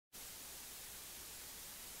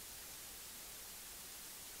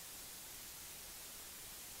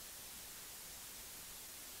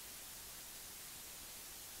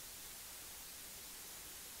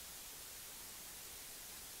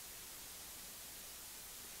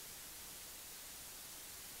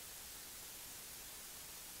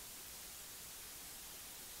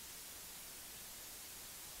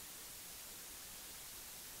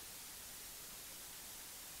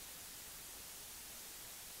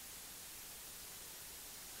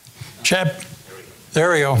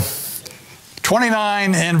There we go.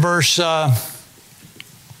 29 and verse, I'm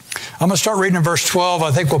going to start reading in verse 12.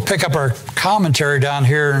 I think we'll pick up our commentary down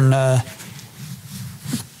here in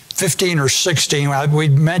 15 or 16. I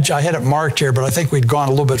had it marked here, but I think we'd gone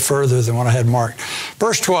a little bit further than what I had marked.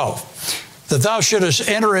 Verse 12, that thou shouldest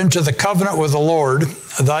enter into the covenant with the Lord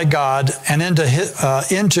thy God, and into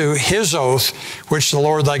his oath, which the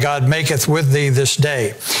Lord thy God maketh with thee this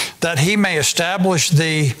day, that he may establish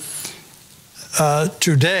thee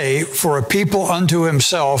today for a people unto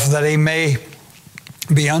himself, that he may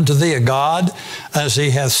be unto thee a God, as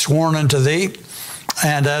he hath sworn unto thee,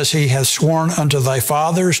 and as he hath sworn unto thy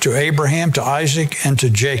fathers, to Abraham, to Isaac, and to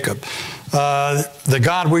Jacob. The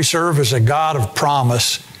God we serve is a God of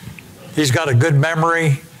promise. He's got a good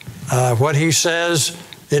memory. What he says,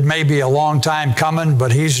 it may be a long time coming,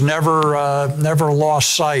 but he's never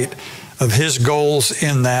lost sight of his goals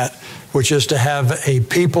in that, which is to have a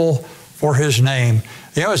people for his name.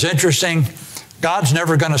 You know, it's interesting. God's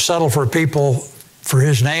never going to settle for people for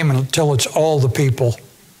his name until it's all the people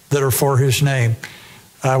that are for his name.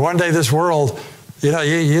 One day this world,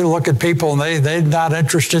 you look at people and they're not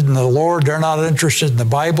interested in the Lord. They're not interested in the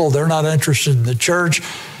Bible. They're not interested in the church.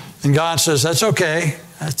 And God says, that's okay.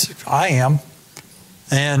 I am.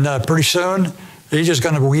 And pretty soon, he's just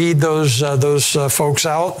going to weed those folks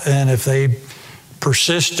out. And if they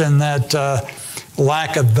persist in that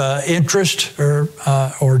lack of interest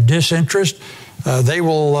or disinterest, they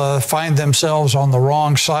will find themselves on the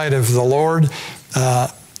wrong side of the Lord.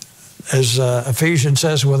 As Ephesians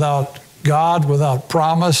says, without God, without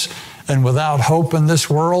promise, and without hope in this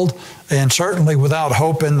world, and certainly without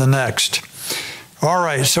hope in the next. All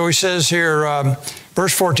right, so he says here,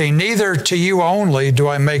 verse 14, neither to you only do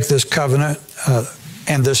I make this covenant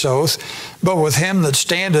and this oath, but with him that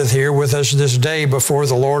standeth here with us this day before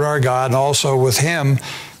the Lord our God, and also with him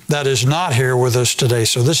that is not here with us today.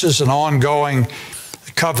 So this is an ongoing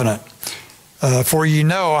covenant. For ye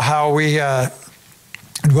know how we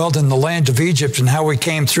dwelt in the land of Egypt, and how we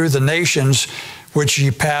came through the nations which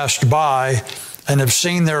ye passed by, and have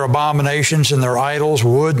seen their abominations and their idols,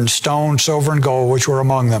 wood and stone, silver and gold, which were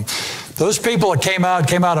among them. Those people that came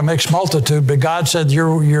out a mixed multitude, but God said,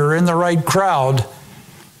 you're in the right crowd,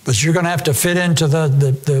 but you're going to have to fit into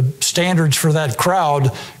the standards for that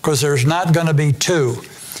crowd, because there's not going to be two.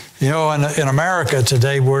 You know, in America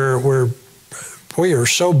today, we are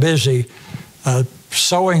so busy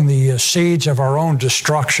sowing the seeds of our own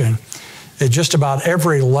destruction at just about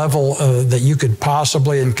every level that you could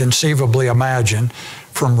possibly and conceivably imagine,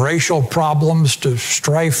 from racial problems to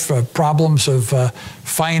strife, problems of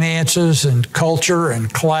finances and culture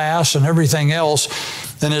and class and everything else.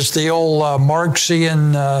 And it's the old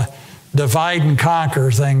Marxian divide and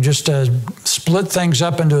conquer thing, just to split things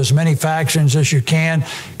up into as many factions as you can,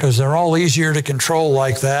 because they're all easier to control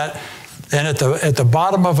like that. And at the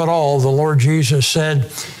bottom of it all, the Lord Jesus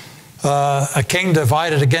said, a kingdom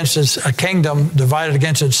divided against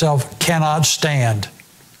itself cannot stand.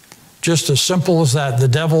 Just as simple as that. The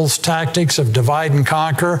devil's tactics of divide and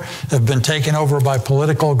conquer have been taken over by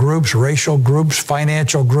political groups, racial groups,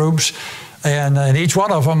 financial groups, and each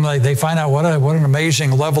one of them, they find out what an amazing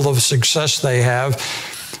level of success they have,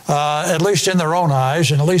 at least in their own eyes,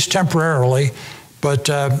 and at least temporarily. But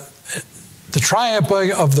the triumph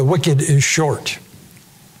of the wicked is short.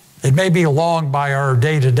 It may be long by our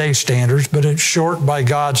day-to-day standards, but it's short by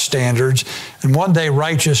God's standards. And one day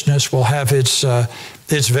righteousness will have its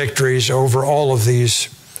victories over all of these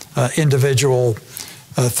individual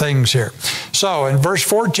things here. So in verse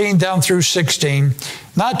 14 down through 16,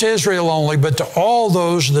 not to Israel only, but to all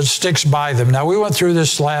those that sticks by them. Now, we went through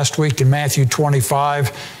this last week in Matthew 25,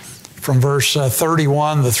 from verse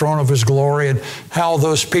 31, the throne of his glory, and how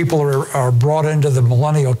those people are brought into the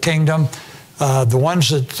millennial kingdom. The ones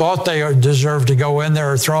that thought they deserved to go in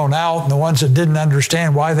there are thrown out, and the ones that didn't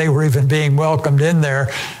understand why they were even being welcomed in there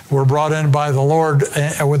were brought in by the Lord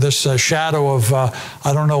with this shadow of, I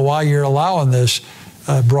don't know why you're allowing this,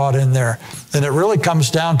 brought in there. And it really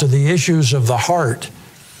comes down to the issues of the heart.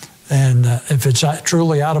 And if it's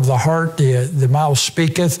truly out of the heart, the mouth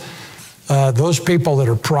speaketh. Those people that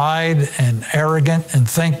are pride and arrogant and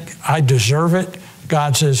think, I deserve it,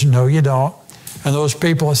 God says, no, you don't. And those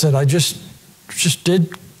people that said, I just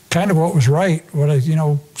did kind of what was right,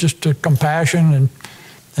 just to compassion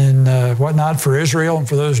and whatnot for Israel and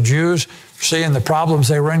for those Jews, seeing the problems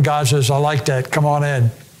they were in. God says, I like that, come on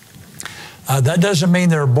in. That doesn't mean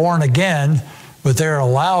they're born again, but they're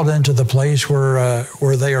allowed into the place where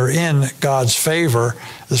they are in God's favor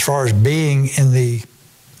as far as being in the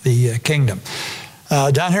kingdom.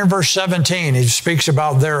 Down here in verse 17, he speaks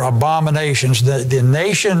about their abominations. The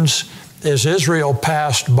nations, as Israel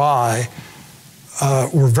passed by,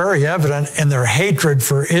 were very evident in their hatred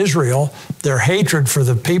for Israel, their hatred for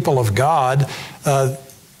the people of God.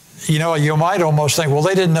 You might almost think, well,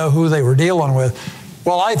 they didn't know who they were dealing with.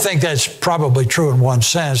 Well, I think that's probably true in one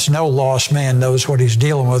sense. No lost man knows what he's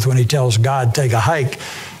dealing with when he tells God, take a hike.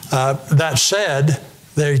 That said,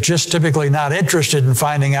 they're just typically not interested in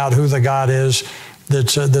finding out who the God is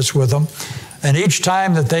that's with them. And each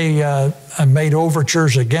time that they made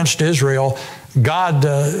overtures against Israel, God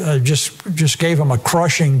just gave them a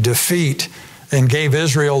crushing defeat and gave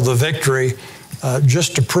Israel the victory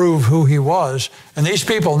just to prove who he was. And these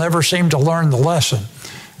people never seemed to learn the lesson.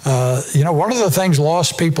 One of the things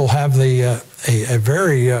lost people have a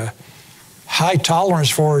very high tolerance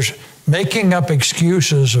for is making up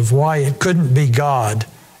excuses of why it couldn't be God.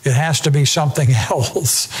 It has to be something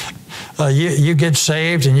else. You get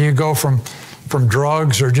saved and you go from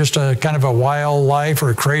drugs or just a kind of a wild life or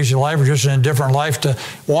a crazy life or just an indifferent life to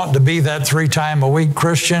wanting to be that 3-time-a-week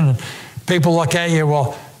Christian. And people look at you,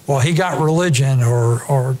 well, he got religion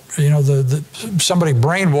or somebody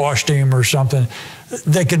brainwashed him or something.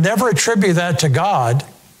 They could never attribute that to God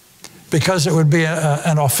because it would be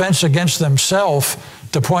an offense against themselves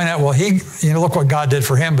to point out, well, look what God did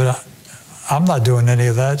for him, but I'm not doing any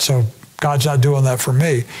of that, so God's not doing that for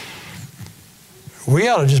me. We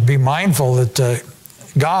ought to just be mindful that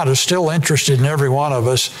God is still interested in every one of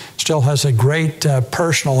us, still has a great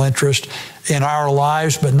personal interest in our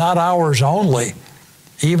lives, but not ours only.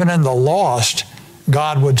 Even in the lost,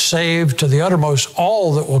 God would save to the uttermost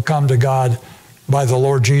all that will come to God by the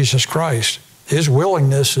Lord Jesus Christ. His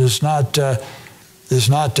willingness is not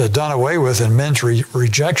done away with in men's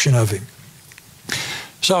rejection of him.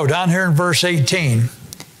 So down here in verse 18,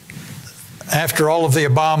 after all of the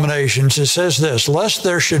abominations, it says this, lest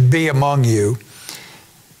there should be among you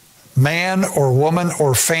man or woman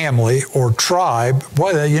or family or tribe.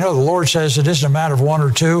 Boy, the Lord says it isn't a matter of one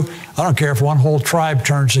or two. I don't care if one whole tribe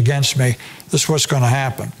turns against me. This is what's going to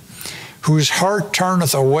happen. Whose heart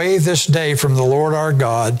turneth away this day from the Lord our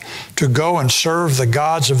God to go and serve the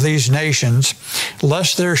gods of these nations,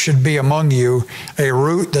 lest there should be among you a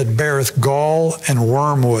root that beareth gall and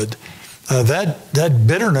wormwood. That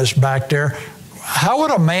bitterness back there, how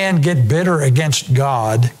would a man get bitter against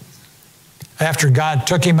God after God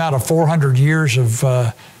took him out of 400 years of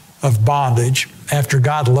bondage, after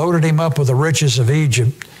God loaded him up with the riches of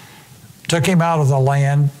Egypt, took him out of the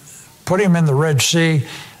land, put him in the Red Sea,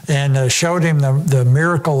 and showed him the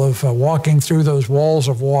miracle of walking through those walls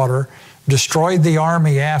of water, destroyed the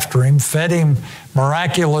army after him, fed him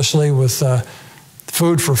miraculously with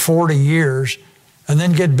food for 40 years, and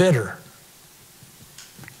then get bitter?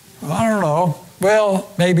 Well, I don't know.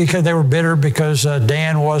 Well, maybe because they were bitter because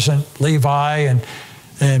Dan wasn't Levi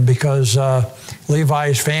and because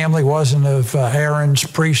Levi's family wasn't of Aaron's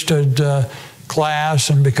priesthood class,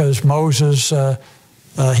 and because Moses,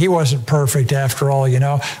 he wasn't perfect after all,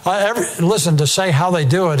 Listen, to say how they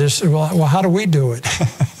do it is, well, how do we do it?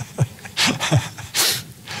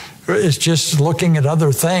 It's just looking at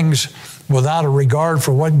other things without a regard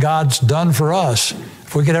for what God's done for us.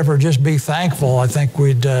 If we could ever just be thankful, I think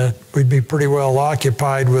we'd be pretty well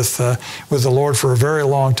occupied with the Lord for a very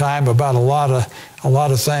long time about a lot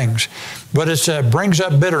of things. But it brings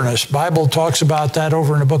up bitterness. Bible talks about that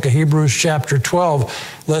over in the book of Hebrews chapter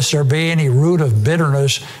 12, lest there be any root of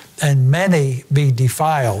bitterness and many be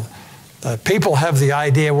defiled. People have the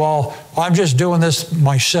idea, well, I'm just doing this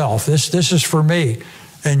myself. This is for me.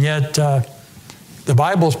 And yet the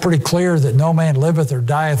Bible is pretty clear that no man liveth or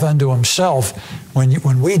dieth unto himself.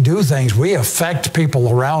 When we do things, we affect people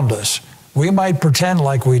around us. We might pretend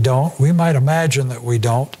like we don't. We might imagine that we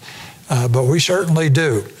don't. But we certainly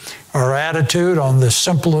do. Our attitude on the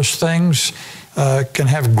simplest things can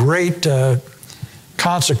have great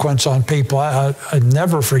consequence on people. I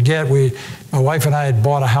never forget, my wife and I had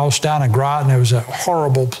bought a house down in Groton. It was a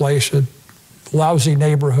horrible place, a lousy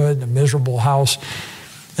neighborhood, a miserable house.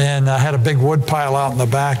 And I had a big wood pile out in the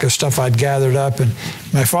back of stuff I'd gathered up. And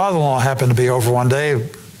my father-in-law happened to be over one day,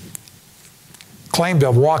 claimed to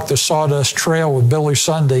have walked the sawdust trail with Billy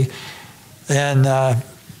Sunday. And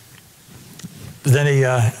then he,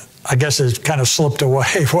 I guess it kind of slipped away.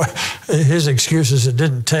 His excuses it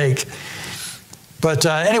didn't take. But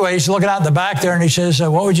anyway, he's looking out in the back there and he says,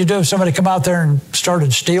 what would you do if somebody come out there and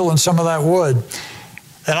started stealing some of that wood?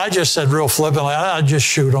 And I just said real flippantly, I'd just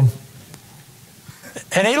shoot them.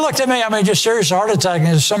 And he looked at me, just serious heart attack, and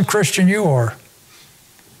he said, some Christian you are.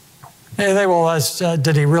 And they, well,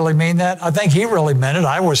 did he really mean that? I think he really meant it.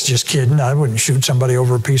 I was just kidding. I wouldn't shoot somebody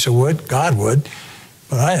over a piece of wood. God would.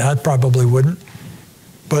 but I probably wouldn't.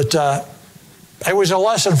 But it was a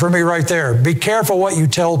lesson for me right there. Be careful what you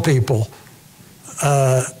tell people.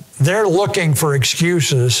 They're looking for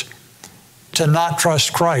excuses to not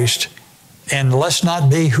trust Christ, and let's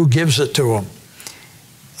not be who gives it to them.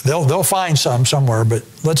 They'll find some somewhere, but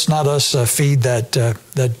let's not us feed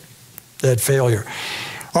that failure.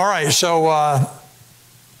 All right, so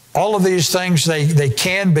all of these things, they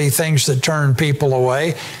can be things that turn people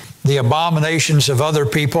away. The abominations of other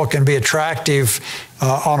people can be attractive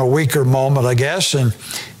on a weaker moment, I guess. And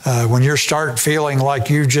when you start feeling like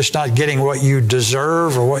you're just not getting what you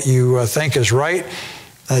deserve or what you think is right,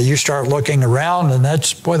 you start looking around, and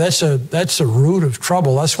that's a root of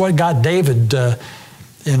trouble. That's what got David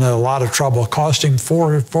in a lot of trouble. It cost him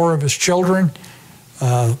four of his children,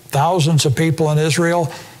 thousands of people in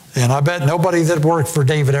Israel. And I bet nobody that worked for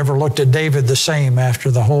David ever looked at David the same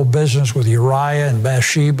after the whole business with Uriah and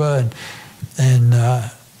Bathsheba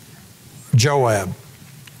and Joab.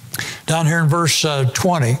 Down here in verse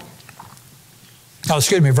 19.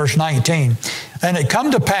 And it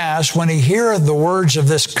come to pass when he heareth the words of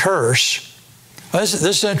this curse, this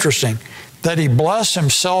is interesting, that he bless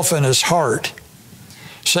himself in his heart,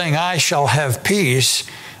 saying, I shall have peace,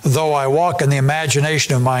 though I walk in the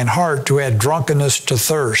imagination of mine heart to add drunkenness to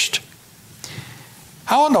thirst.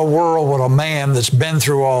 How in the world would a man that's been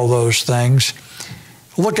through all those things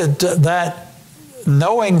look at that,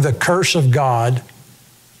 knowing the curse of God,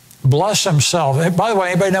 bless himself? By the way,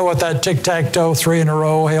 anybody know what that tic-tac-toe, 3 in a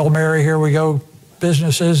row, Hail Mary, here we go,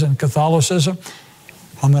 business is in Catholicism?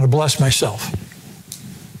 I'm going to bless myself.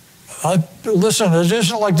 Listen, it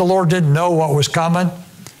isn't like the Lord didn't know what was coming.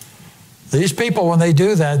 These people, when they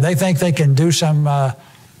do that, they think they can do some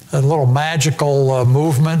little magical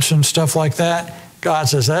movements and stuff like that. God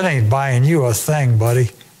says, that ain't buying you a thing,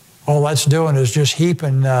 buddy. All that's doing is just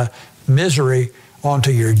heaping misery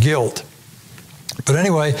onto your guilt. But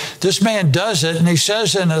anyway, this man does it, and he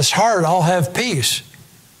says in his heart, I'll have peace.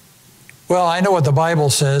 Well, I know what the Bible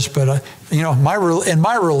says, but in my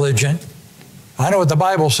religion, I know what the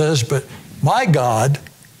Bible says, but my God,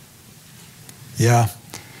 yeah.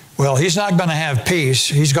 Well, he's not going to have peace.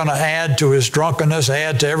 He's going to add to his drunkenness,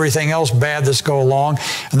 add to everything else bad that's go along.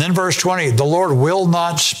 And then verse 20, the Lord will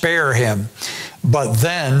not spare him, but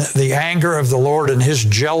then the anger of the Lord and his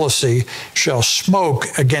jealousy shall smoke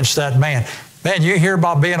against that man. Man, you hear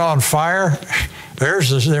about being on fire? Where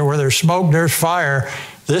there's smoke, there's fire.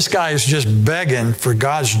 This guy is just begging for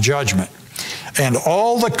God's judgment. And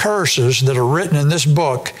all the curses that are written in this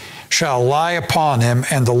book shall lie upon him,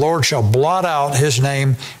 and the Lord shall blot out his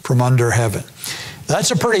name from under heaven.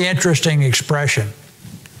 That's a pretty interesting expression.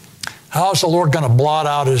 How is the Lord going to blot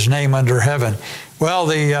out his name under heaven? Well,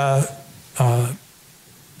 the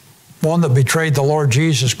one that betrayed the Lord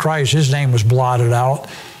Jesus Christ, his name was blotted out.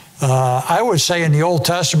 I would say in the Old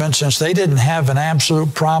Testament, since they didn't have an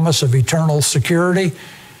absolute promise of eternal security,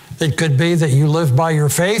 it could be that you lived by your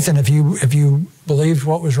faith, and if you believed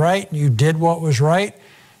what was right and you did what was right.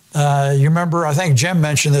 You remember, I think Jim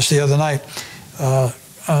mentioned this the other night,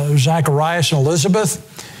 Zacharias and Elizabeth.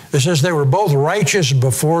 It says they were both righteous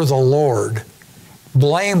before the Lord,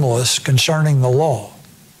 blameless concerning the law.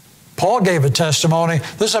 Paul gave a testimony.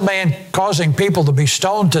 This is a man causing people to be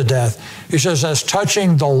stoned to death. He says, as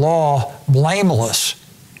touching the law, blameless.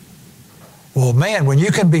 Well, man, when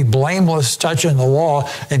you can be blameless touching the law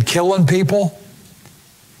and killing people,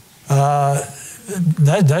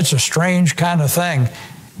 that's a strange kind of thing.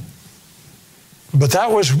 But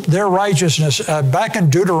that was their righteousness. Back in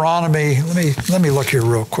Deuteronomy, let me look here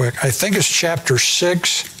real quick. I think it's chapter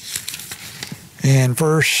 6 and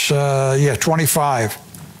verse 25.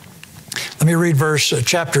 Let me read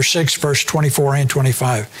chapter 6, verse 24 and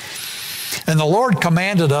 25. And the Lord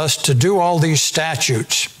commanded us to do all these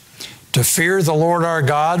statutes, to fear the Lord our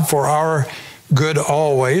God for our good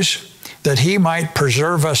always, that he might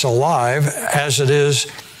preserve us alive as it is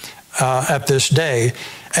at this day.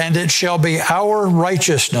 And it shall be our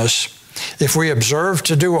righteousness if we observe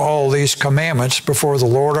to do all these commandments before the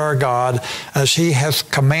Lord our God as he hath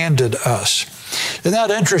commanded us. Isn't that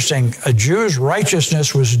interesting? A Jew's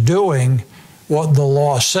righteousness was doing what the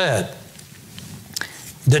law said.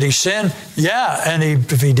 Did he sin? Yeah, and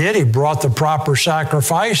if he did, he brought the proper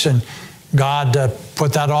sacrifice, and God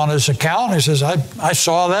put that on his account. He says, I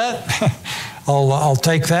saw that. I'll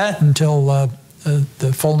take that until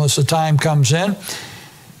the fullness of time comes in.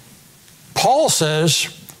 Paul says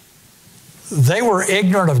they were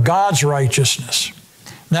ignorant of God's righteousness.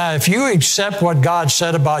 Now, if you accept what God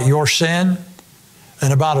said about your sin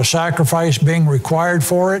and about a sacrifice being required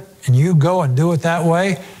for it, and you go and do it that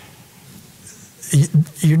way,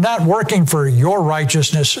 you're not working for your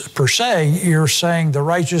righteousness per se. You're saying the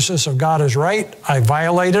righteousness of God is right. I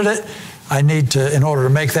violated it. I need to, in order to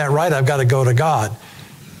make that right, I've got to go to God.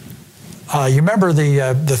 You remember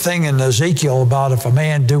the thing in Ezekiel about if a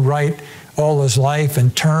man do right all his life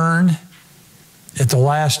and turn at the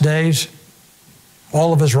last days,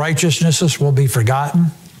 all of his righteousnesses will be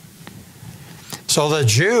forgotten. So the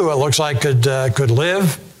Jew, it looks like, could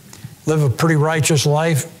live a pretty righteous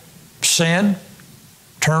life, sin,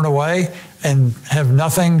 turn away, and have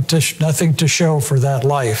nothing to show for that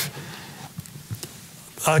life.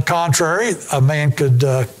 Contrary, a man could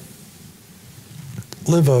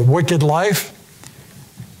live a wicked life,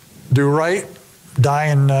 do right, die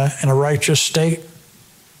in a righteous state.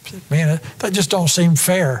 Man, that just don't seem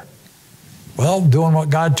fair. Well, doing what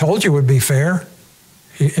God told you would be fair.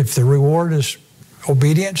 If the reward is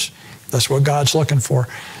obedience, that's what God's looking for.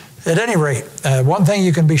 At any rate, one thing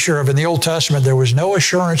you can be sure of, in the Old Testament, there was no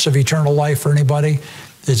assurance of eternal life for anybody.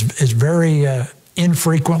 It's very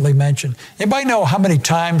infrequently mentioned. Anybody know how many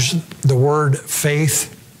times the word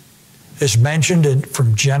faith is mentioned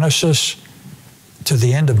from Genesis to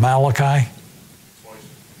the end of Malachi?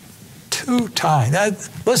 2 times.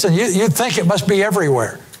 Listen, you'd think it must be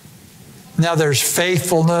everywhere. Now, there's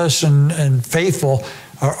faithfulness and faithful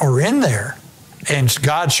are in there. And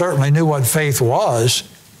God certainly knew what faith was.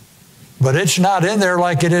 But it's not in there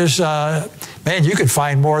like it is. Man, you could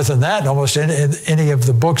find more than that in almost any of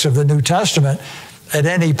the books of the New Testament at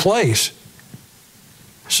any place.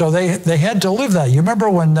 So they had to live that. You remember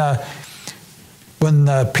when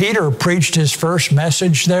Peter preached his first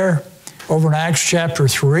message there over in Acts chapter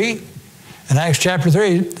 3? In Acts chapter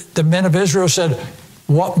 3, the men of Israel said,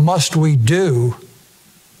 "What must we do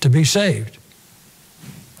to be saved?"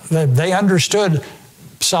 They understood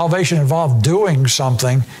salvation involved doing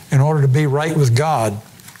something in order to be right with God.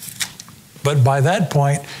 But by that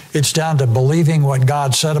point, it's down to believing what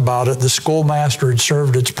God said about it. The schoolmaster had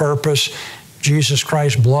served its purpose. Jesus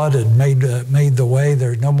Christ's blood had made the way.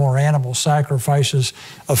 There's no more animal sacrifices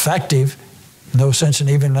effective. No sense in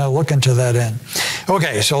even looking to that end.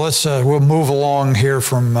 Okay, so we'll move along here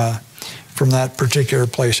from that particular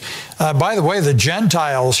place. By the way, the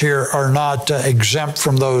Gentiles here are not exempt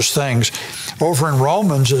from those things. Over in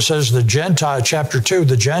Romans, it says the Gentile, chapter 2,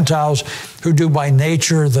 the Gentiles who do by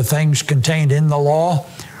nature the things contained in the law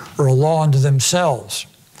are a law unto themselves.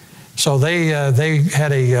 So they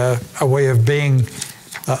had a way of being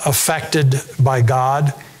affected by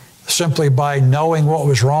God simply by knowing what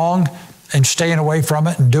was wrong and staying away from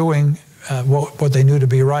it and doing what they knew to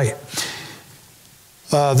be right.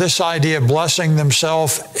 This idea of blessing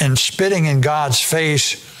themselves and spitting in God's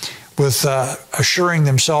face with assuring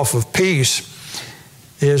themselves of peace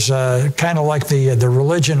is kind of like the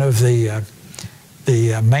religion of the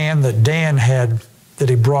man that Dan had that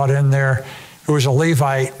he brought in there, who was a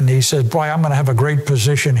Levite, and he said, "Boy, I'm going to have a great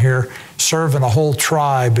position here, serving a whole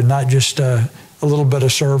tribe and not just a little bit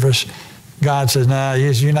of service." God says, "Nah,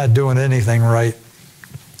 you're not doing anything right.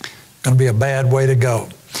 It's going to be a bad way to go."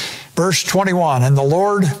 Verse 21, "And the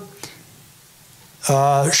Lord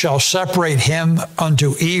shall separate him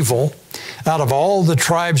unto evil out of all the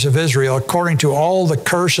tribes of Israel, according to all the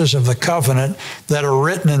curses of the covenant that are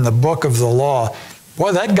written in the book of the law."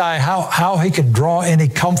 Boy, that guy, how he could draw any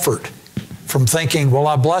comfort from thinking, well,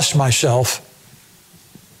 I blessed myself.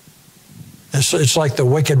 It's like the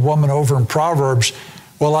wicked woman over in Proverbs.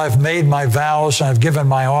 Well, I've made my vows and I've given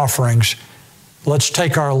my offerings. Let's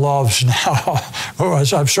take our loves now.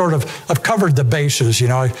 I've covered the bases. You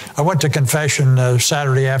know, I went to confession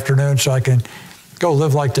Saturday afternoon so I can go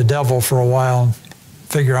live like the devil for a while and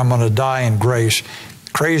figure I'm going to die in grace.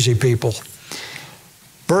 Crazy people.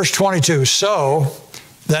 Verse 22, "So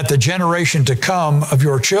that the generation to come of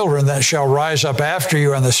your children that shall rise up after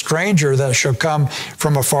you, and the stranger that shall come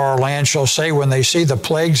from a far land shall say, when they see the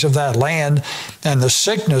plagues of that land and the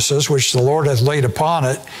sicknesses which the Lord hath laid upon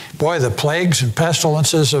it," boy, the plagues and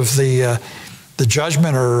pestilences of the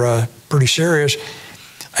judgment are pretty serious,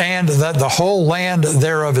 "and that the whole land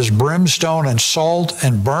thereof is brimstone and salt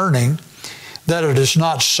and burning, that it is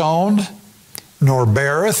not sown, nor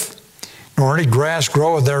beareth, nor any grass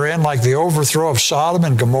groweth therein, like the overthrow of Sodom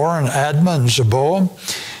and Gomorrah and Admah and Zeboam,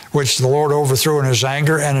 which the Lord overthrew in his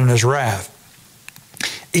anger and in his wrath.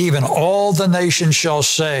 Even all the nations shall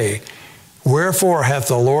say, Wherefore hath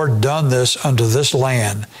the Lord done this unto this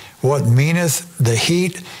land? What meaneth the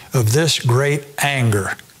heat of this great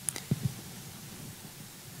anger?"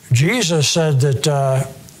 Jesus said that,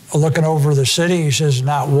 looking over the city, he says,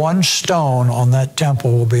 not one stone on that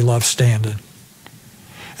temple will be left standing.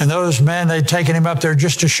 And those men, they'd taken him up there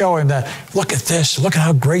just to show him that, look at this, look at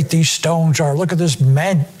how great these stones are, look at this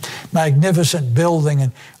magnificent building,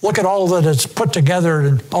 and look at all that it's put together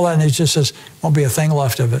and all that. And he just says, won't be a thing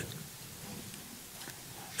left of it.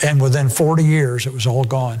 And within 40 years, it was all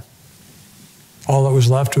gone. All that was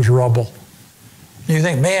left was rubble. And you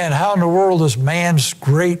think, man, how in the world does man's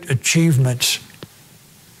great achievements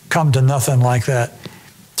come to nothing like that?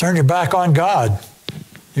 Turn your back on God.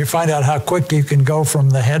 You find out how quick you can go from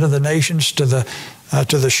the head of the nations to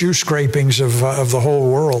the shoe scrapings of the whole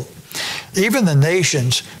world. Even the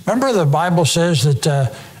nations, remember the Bible says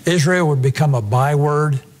that Israel would become a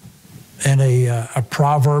byword and a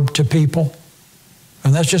proverb to people?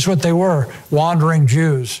 And that's just what they were, wandering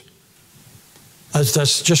Jews.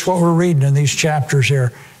 That's just what we're reading in these chapters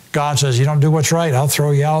here. God says, you don't do what's right, I'll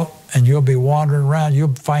throw you out, and you'll be wandering around.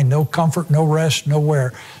 You'll find no comfort, no rest,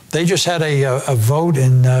 nowhere. They just had a vote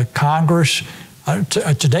in Congress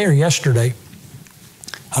today or yesterday.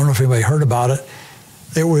 I don't know if anybody heard about it.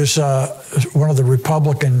 It was one of the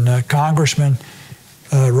Republican congressmen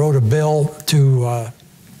wrote a bill to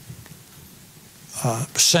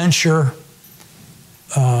censure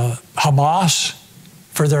Hamas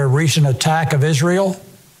for their recent attack of Israel.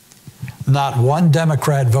 Not one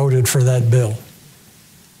Democrat voted for that bill.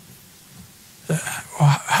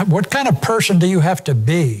 What kind of person do you have to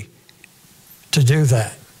be to do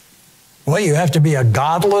that? Well, you have to be a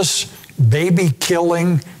godless,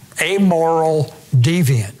 baby-killing, amoral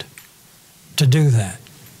deviant to do that.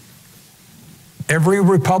 Every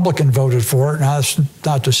Republican voted for it. Now, that's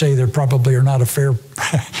not to say there probably are not a fair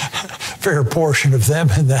portion of them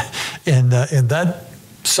in that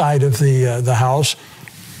side of the House,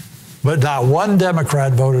 but not one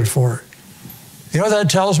Democrat voted for it. You know what that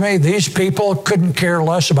tells me? These people couldn't care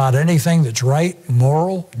less about anything that's right,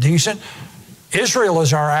 moral, decent. Israel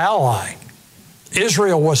is our ally.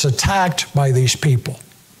 Israel was attacked by these people.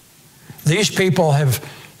 These people have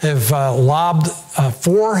lobbed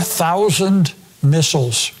 4,000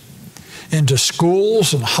 missiles into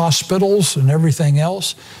schools and hospitals and everything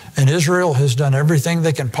else. And Israel has done everything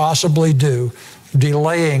they can possibly do,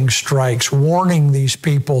 delaying strikes, warning these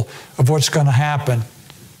people of what's going to happen.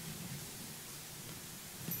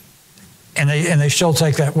 And they still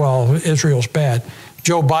take that, well, Israel's bad.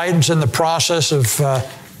 Joe Biden's in the process of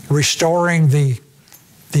restoring the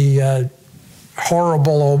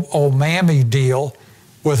horrible old mammy deal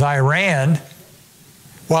with Iran,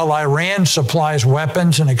 while Iran supplies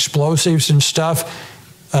weapons and explosives and stuff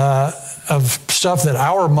that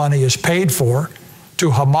our money is paid for, to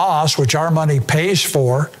Hamas, which our money pays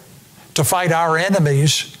for, to fight our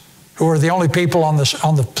enemies, who are the only people on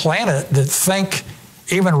the planet that think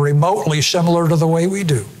even remotely similar to the way we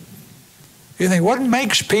do. You think, what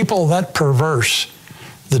makes people that perverse?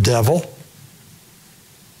 The devil.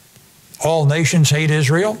 All nations hate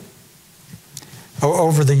Israel.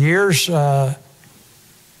 Over the years, you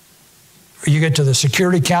get to the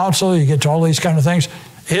Security Council, you get to all these kind of things.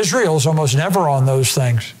 Israel's almost never on those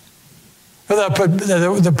things.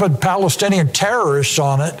 They put Palestinian terrorists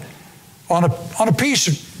on it, on a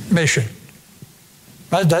peace mission.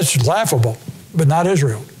 That's laughable, but not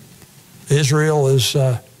Israel. Israel has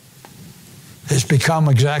become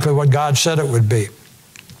exactly what God said it would be.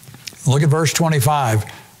 Look at verse 25.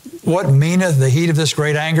 What meaneth the heat of this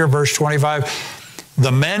great anger? Verse 25,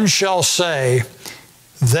 the men shall say,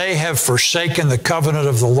 they have forsaken the covenant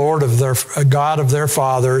of the Lord of their God of their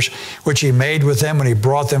fathers, which he made with them when he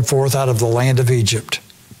brought them forth out of the land of Egypt.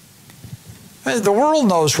 The world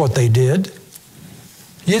knows what they did.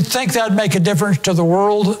 You'd think that'd make a difference to the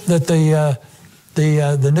world, that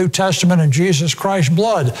the New Testament and Jesus Christ's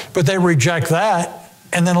blood, but they reject that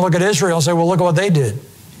and then look at Israel and say, well, look at what they did.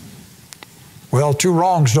 Well, two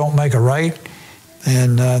wrongs don't make a right,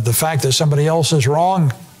 and the fact that somebody else is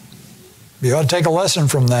wrong, you ought to take a lesson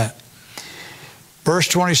from that. Verse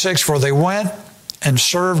 26, for they went and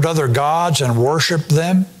served other gods and worshiped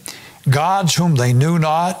them, gods whom they knew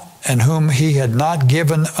not and whom he had not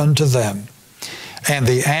given unto them. And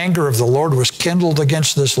the anger of the Lord was kindled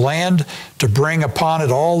against this land to bring upon it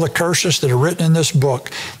all the curses that are written in this book.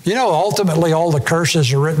 You know, ultimately all the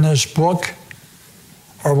curses are written in this book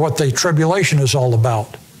are what the tribulation is all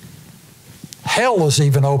about. Hell is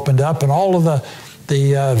even opened up, and all of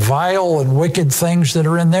the vile and wicked things that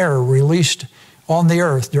are in there are released on the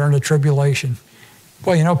earth during the tribulation.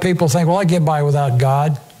 Well, you know, people think, well, I get by without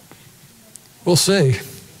God. We'll see.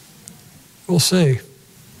 We'll see.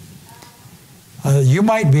 You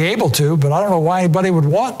might be able to, but I don't know why anybody would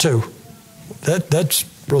want to. That's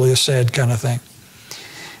really a sad kind of thing.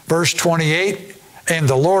 Verse 28, and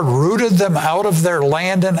the Lord rooted them out of their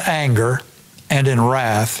land in anger and in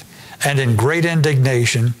wrath and in great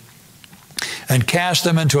indignation, and cast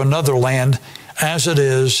them into another land as it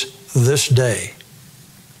is this day.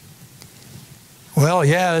 Well,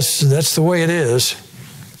 yeah, that's the way it is.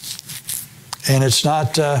 And it's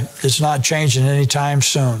not changing anytime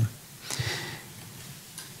soon.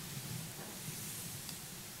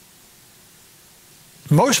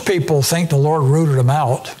 Most people think the Lord rooted them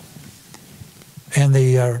out. And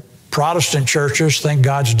the Protestant churches think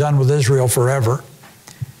God's done with Israel forever.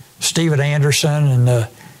 Stephen Anderson and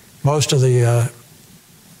most of the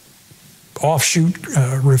offshoot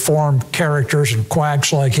Reformed characters and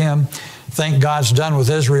quacks like him think God's done with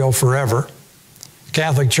Israel forever. The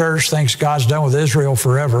Catholic Church thinks God's done with Israel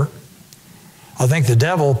forever. I think the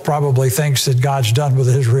devil probably thinks that God's done with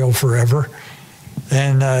Israel forever.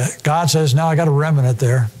 And God says, no, I got a remnant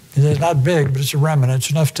there. It's not big, but it's a remnant.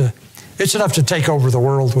 It's enough to take over the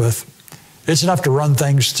world with. It's enough to run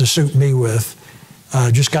things to suit me with.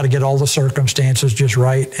 Just got to get all the circumstances just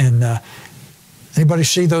right. And anybody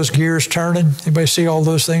see those gears turning? Anybody see all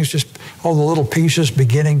those things, just all the little pieces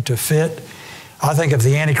beginning to fit? I think if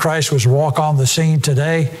the Antichrist was to walk on the scene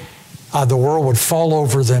today, the world would fall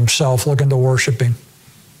over themselves looking to worship him.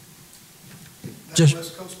 Just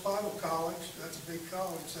West Coast Bible College, that's a big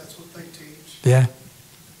college. That's what they teach. Yeah,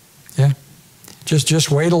 yeah.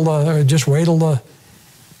 Just wait till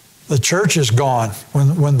the church is gone.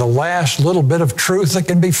 When the last little bit of truth that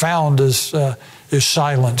can be found is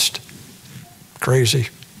silenced. Crazy.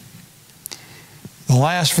 The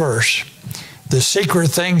last verse. The secret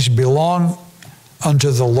things belong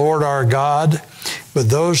unto the Lord our God, but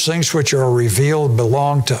those things which are revealed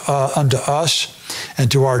belong unto us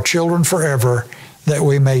and to our children forever, that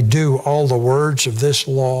we may do all the words of this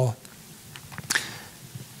law.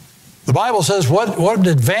 The Bible says, what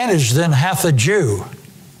advantage then hath a Jew?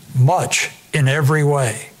 Much in every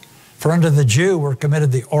way. For unto the Jew were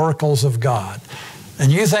committed the oracles of God.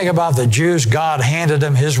 And you think about the Jews, God handed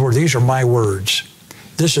them his word. These are my words.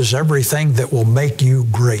 This is everything that will make you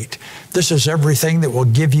great. This is everything that will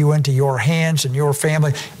give you into your hands and your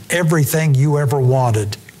family everything you ever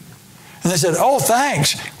wanted. And they said, oh,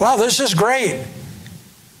 thanks. Wow, this is great.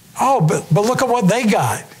 Oh, but look at what they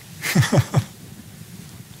got.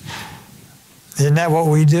 Isn't that what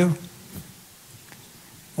we do?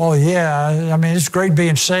 Well, yeah, I mean, it's great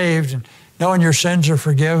being saved and knowing your sins are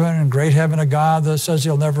forgiven and great having a God that says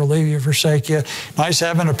he'll never leave you or forsake you. Nice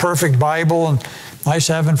having a perfect Bible and nice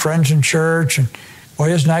having friends in church. And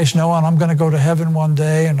boy, it's nice knowing I'm going to go to heaven one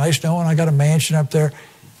day and nice knowing I got a mansion up there.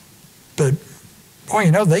 But, boy,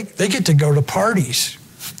 you know, they get to go to parties.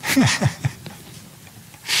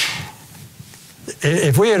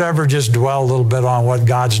 If we had ever just dwelled a little bit on what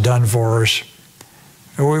God's done for us,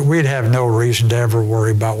 we'd have no reason to ever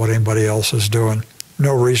worry about what anybody else is doing.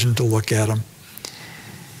 No reason to look at them.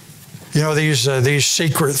 You know, these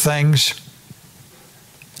secret things,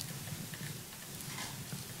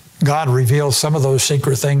 God revealed some of those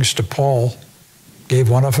secret things to Paul, gave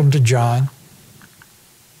one of them to John,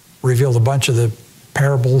 revealed a bunch of the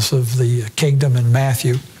parables of the kingdom in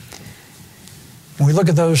Matthew. When we look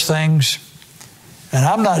at those things, and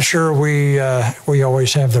I'm not sure we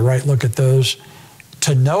always have the right look at those,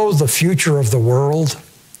 to know the future of the world,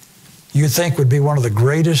 you think would be one of the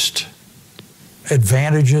greatest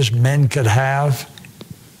advantages men could have.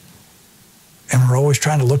 And we're always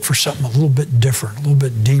trying to look for something a little bit different, a little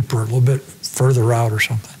bit deeper, a little bit further out or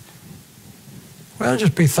something. Well,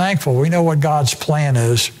 just be thankful. We know what God's plan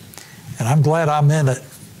is, and I'm glad I'm in it.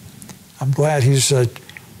 I'm glad he's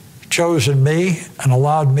chosen me and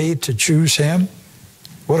allowed me to choose him.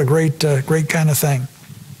 What a great kind of thing.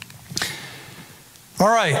 All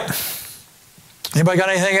right. Anybody got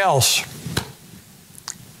anything else?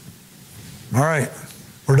 All right.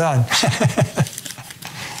 We're done.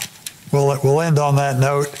 We'll end on that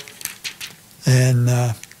note.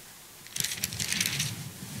 And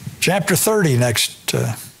chapter 30 next,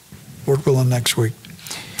 Lord willing, next week.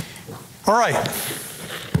 All right.